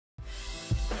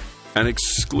An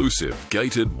exclusive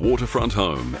gated waterfront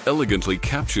home elegantly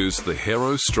captures the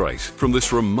Hero Strait from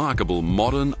this remarkable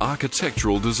modern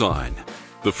architectural design.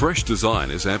 The fresh design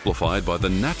is amplified by the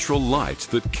natural light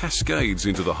that cascades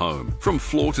into the home from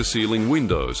floor-to-ceiling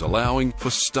windows, allowing for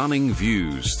stunning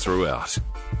views throughout.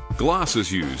 Glass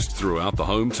is used throughout the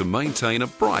home to maintain a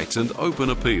bright and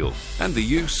open appeal, and the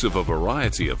use of a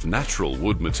variety of natural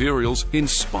wood materials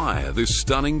inspire this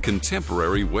stunning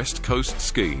contemporary West Coast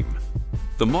scheme.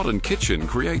 The modern kitchen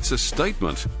creates a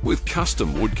statement with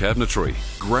custom wood cabinetry,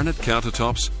 granite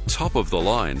countertops,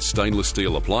 top-of-the-line stainless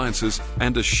steel appliances,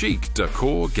 and a chic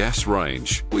decor gas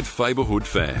range with Faberhood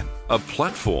fan, a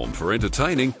platform for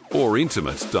entertaining or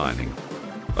intimate dining.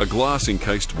 A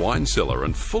glass-encased wine cellar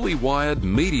and fully wired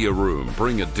media room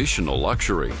bring additional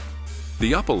luxury.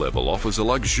 The upper level offers a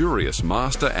luxurious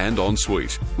master and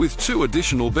ensuite, with 2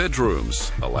 additional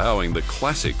bedrooms, allowing the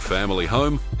classic family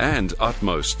home and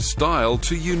utmost style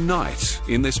to unite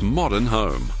in this modern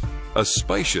home. A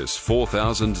spacious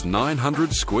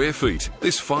 4,900 square feet,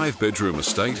 this 5-bedroom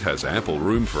estate has ample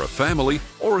room for a family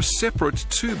or a separate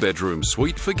 2-bedroom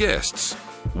suite for guests.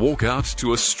 Walk out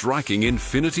to a striking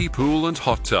infinity pool and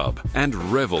hot tub and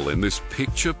revel in this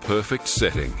picture-perfect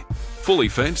setting. Fully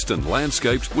fenced and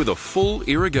landscaped with a full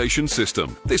irrigation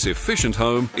system, this efficient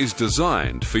home is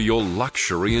designed for your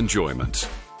luxury enjoyment.